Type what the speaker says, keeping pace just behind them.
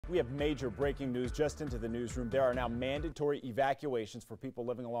We have major breaking news just into the newsroom. There are now mandatory evacuations for people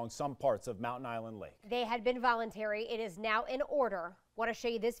living along some parts of Mountain Island Lake. They had been voluntary. It is now in order. Want to show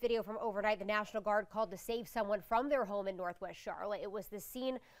you this video from overnight. The National Guard called to save someone from their home in Northwest Charlotte. It was the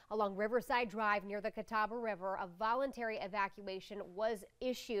scene along Riverside Drive near the Catawba River. A voluntary evacuation was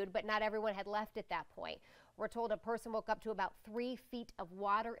issued, but not everyone had left at that point. We're told a person woke up to about 3 feet of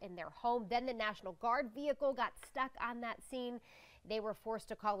water in their home. Then the National Guard vehicle got stuck on that scene. They were forced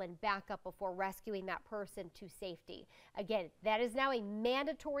to call in backup before rescuing that person to safety. Again, that is now a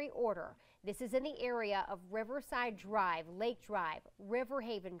mandatory order. This is in the area of Riverside Drive, Lake Drive, River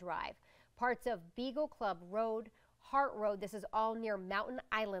Haven Drive, parts of Beagle Club Road, Hart Road. This is all near Mountain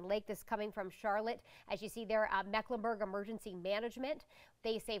Island Lake. This coming from Charlotte. As you see there, Mecklenburg Emergency Management.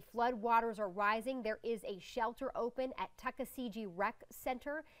 They say floodwaters are rising. There is a shelter open at Tuckasegee Rec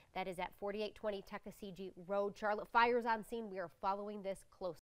Center. That is at 4820 Tuckasegee Road. Charlotte, fires on scene. We are following this closely.